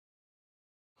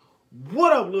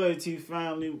What up, LoyalT'S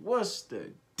family? What's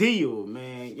the deal,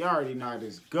 man? Y'all already know how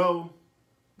this go.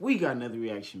 We got another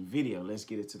reaction video. Let's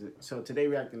get it to the... So today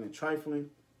reacting to Trifling.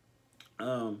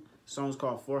 Song's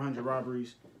called 400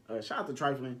 Robberies. Shout out to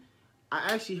Trifling.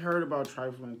 I actually heard about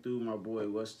Trifling through my boy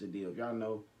What's the Deal. If y'all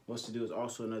know, What's the Deal is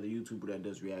also another YouTuber that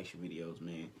does reaction videos,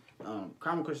 man.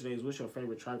 Common question today is, what's your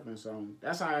favorite Trifling song?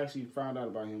 That's how I actually found out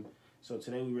about him. So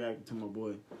today we reacted to my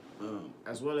boy.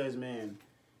 As well as, man,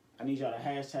 I need y'all to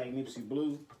hashtag Nipsey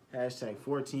Blue, hashtag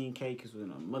 14K, because we're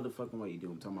in a motherfucking way you do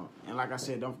what I'm talking about. And like I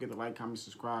said, don't forget to like, comment,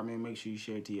 subscribe, man. Make sure you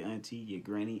share it to your auntie, your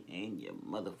granny, and your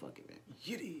motherfucking man.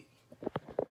 Yiddy.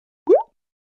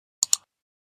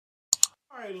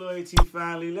 Alright, LoyalT'S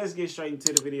family, let's get straight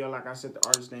into the video. Like I said, the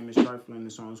artist's name is Trifling. The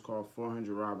song is called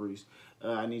 400 Robberies.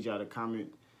 I need y'all to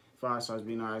comment 5 stars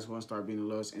being nice, 1 star being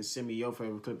the lowest, and send me your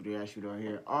favorite clip of the reaction video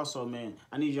here. Also, man,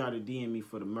 I need y'all to DM me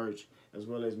for the merch, as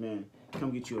well as, man,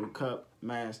 come get you a cup,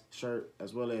 mask, shirt,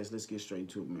 as well as let's get straight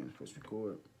into it, man. Press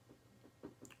record.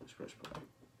 Let's press play.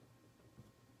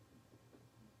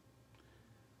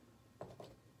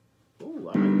 Ooh,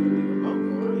 I like that nigga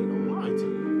logo. I ain't gonna lie to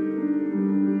you.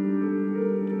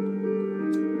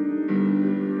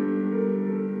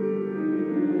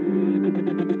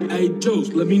 Hey, Juice,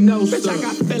 let me know, Bitch, sir. I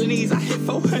got felonies, I hit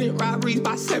 400 robberies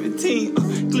by 17.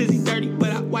 Glizzy dirty,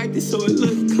 but I wiped it so it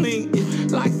looked clean.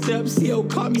 Locked up, CO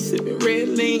caught me sipping red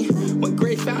lean. When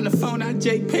Gray found the phone, I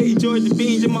J-Paid Georgia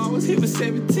Bean. Jamal was hit with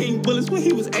 17 bullets when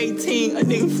he was 18. A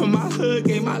nigga from my hood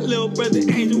gave my little brother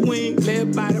angel wings.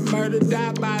 Live by the murder,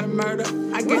 die by the murder.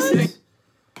 I guess it ain't...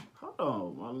 Hold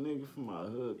on, my nigga from my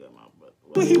hood got my brother.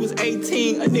 When he was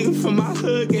 18, a nigga from my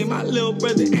hood gave my little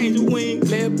brother angel wings.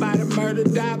 Live by the murder,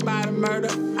 die by the murder.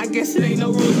 I guess it ain't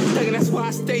no rules of thuggin', that's why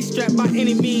I stay strapped by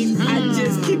any means. I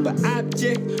just keep an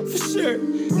object for sure.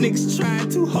 Niggas trying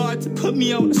too hard to put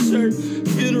me on a shirt.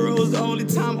 Funeral's the only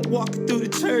time I'm walking through the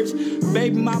church.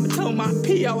 Baby mama told my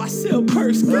P.O. I sell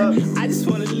perks. I just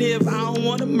wanna live, I don't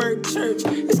wanna murk church.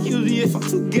 Excuse me if I'm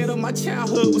too ghetto, my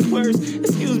childhood was worse.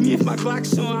 Excuse me if my Glock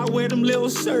showing, I wear them little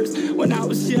shirts. When I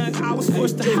was young, I was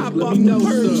forced to hop off the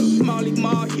perch. Molly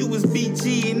Mall, you was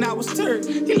BG and I was Turk.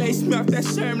 He laced me off that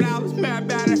Sherman, I was mad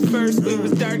about it first. We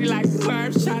was dirty like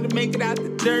worms, trying to make it out the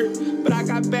dirt. But I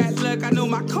got bad luck, I know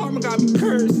my karma got me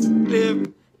cursed.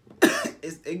 Live.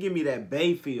 It give me that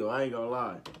Bay feel, I ain't gonna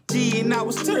lie. G and I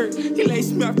was Turk. He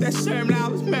laced me off that Sherman, I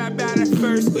was mad about it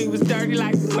first. We was dirty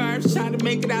like worms, trying to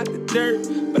make it out the dirt.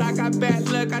 But I got bad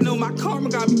luck, I know my karma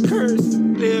got me cursed.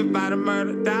 Live by the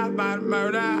murder, die by the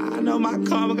murder. I know my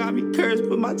karma got me cursed,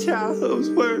 but my childhood was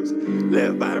worse.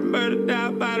 Live by the murder,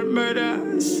 die by the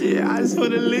murder. Shit, I just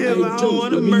wanna live, Hey, I don't Juice,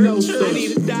 wanna let me murder. know, sir. I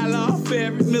need $1 off for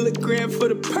every milligram for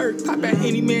the perk. Pop at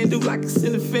any man, do like a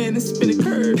ceiling fan and spin a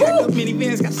curve. Pack up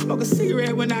minivans, got smoke a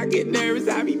cigarette when I get nervous.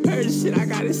 I be purging shit, I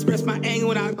gotta express my anger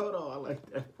when I Hold on, I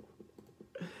like that.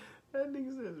 That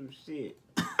nigga said some shit.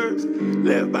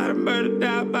 live by the murder,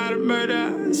 die by the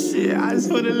murder. Shit, I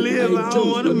just wanna live, Hey, I don't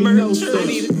Juice, wanna let me murder. know, sir. I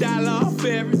need $1 off for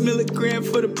every milligram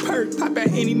for the perk. Pop at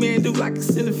any man, do like a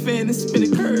ceiling fan and spin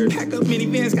a curve. Pack up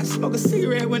minivans, got smoke a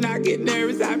cigarette when I get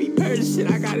nervous. I be purging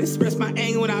shit, I gotta express my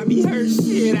anger when I be hurt.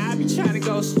 Shit, I be trying to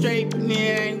go straight, but it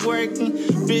ain't working.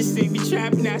 Bitch, they be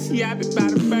trapping, now she out by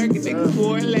the Birkin. Niggas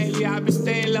war lately, I been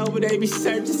staying low, but they be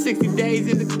searching. 60 days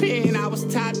in the pen, I was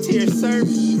top tier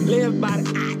service. Live by the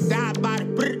I, die by the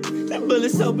brr. That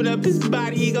bullets open up his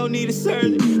body, he gon' need a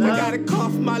surgeon. I got a call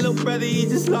from my little brother, he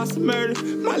just lost a murder.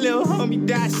 My little homie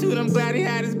died, shoot, I'm glad he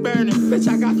had his burner. Bitch,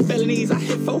 I got felonies, I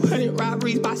hit 400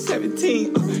 robberies by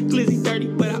 17. Glizzy dirty,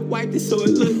 but I wiped it so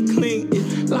it looked clean.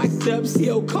 Locked up,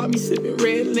 CO caught me sipping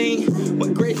red lean.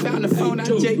 When Gray found the phone, I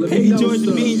J-Paid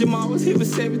Georgia Bean. Jamal was hit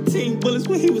with 17 bullets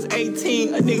when he was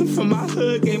 18. A nigga from my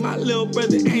hood gave my little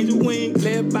brother angel wings.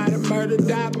 Live by the murder,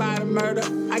 die by the murder.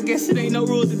 I guess it ain't no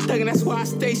rules of thuggin', that's why I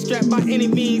stay strapped by any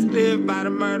means. Live by the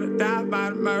murder, die by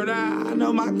the murder. I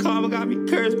know my karma got me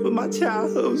cursed, but my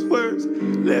childhood was worse.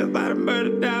 Live by the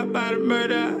murder, die by the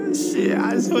murder. Shit,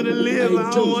 I just wanna live, Hey,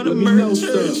 I don't Juice, wanna let me murder know,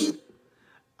 church. sir.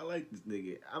 I like this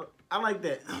nigga. I like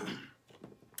that.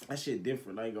 That shit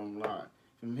different, I ain't gonna lie.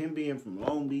 From him being from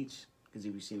Long Beach, because he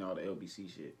be seeing all the LBC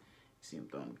shit. You see him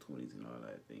throwing 20s and all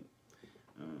that thing.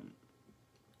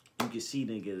 You can see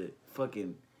nigga that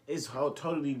fucking, it's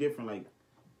totally different. Like,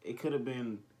 it could have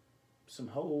been some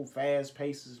whole fast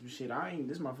paces and shit.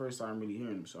 This is my first time really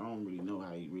hearing him, so I don't really know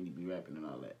how he really be rapping and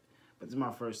all that. But this is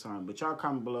my first time. But y'all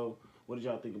comment below, what did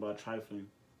y'all think about Trifling?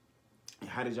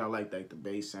 How did y'all like the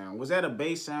bass sound? Was that a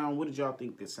bass sound? What did y'all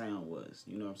think the sound was?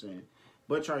 You know what I'm saying?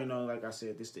 But y'all, you know, like I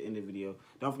said, this is the end of the video.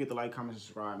 Don't forget to like, comment,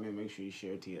 subscribe, man. Make sure you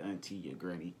share it to your auntie, your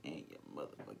granny, and your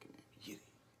motherfucking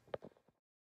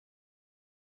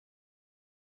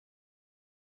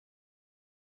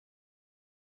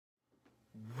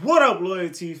What up,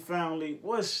 LoyalT'S family?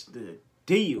 What's the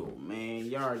deal, man?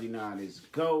 Y'all already know how this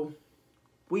go.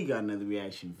 We got another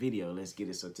reaction video. Let's get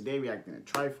it. So today reacting to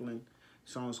Trifling.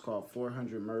 The song's called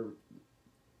 400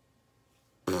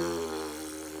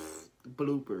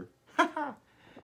 Blooper.